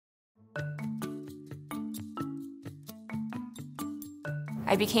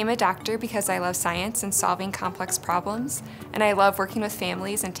I became a doctor because I love science and solving complex problems, and I love working with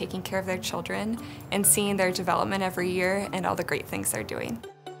families and taking care of their children and seeing their development every year and all the great things they're doing.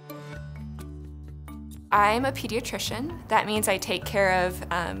 I'm a pediatrician. That means I take care of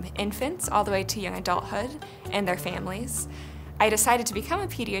infants all the way to young adulthood and their families. I decided to become a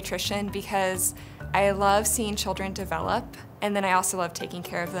pediatrician because I love seeing children develop, and then I also love taking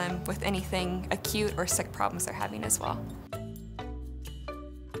care of them with anything acute or sick problems they're having as well.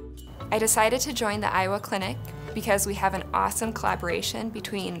 I decided to join the Iowa Clinic because we have an awesome collaboration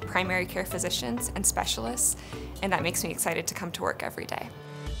between primary care physicians and specialists, and that makes me excited to come to work every day.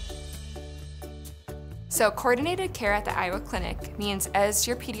 So coordinated care at the Iowa Clinic means as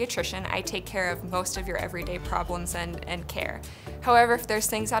your pediatrician, I take care of most of your everyday problems and care. However, if there's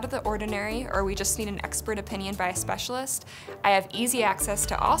things out of the ordinary or we just need an expert opinion by a specialist, I have easy access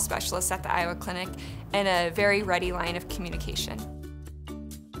to all specialists at the Iowa Clinic and a very ready line of communication.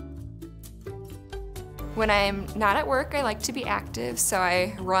 When I'm not at work, I like to be active, so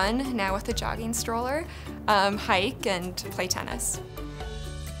I run now with a jogging stroller, hike, and play tennis.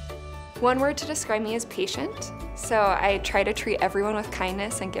 One word to describe me is patient, so I try to treat everyone with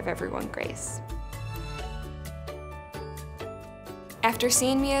kindness and give everyone grace. After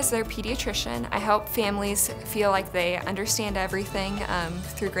seeing me as their pediatrician, I help families feel like they understand everything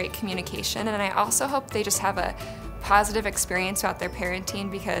through great communication, and I also hope they just have a positive experience about their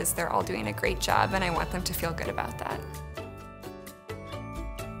parenting because they're all doing a great job and I want them to feel good about that.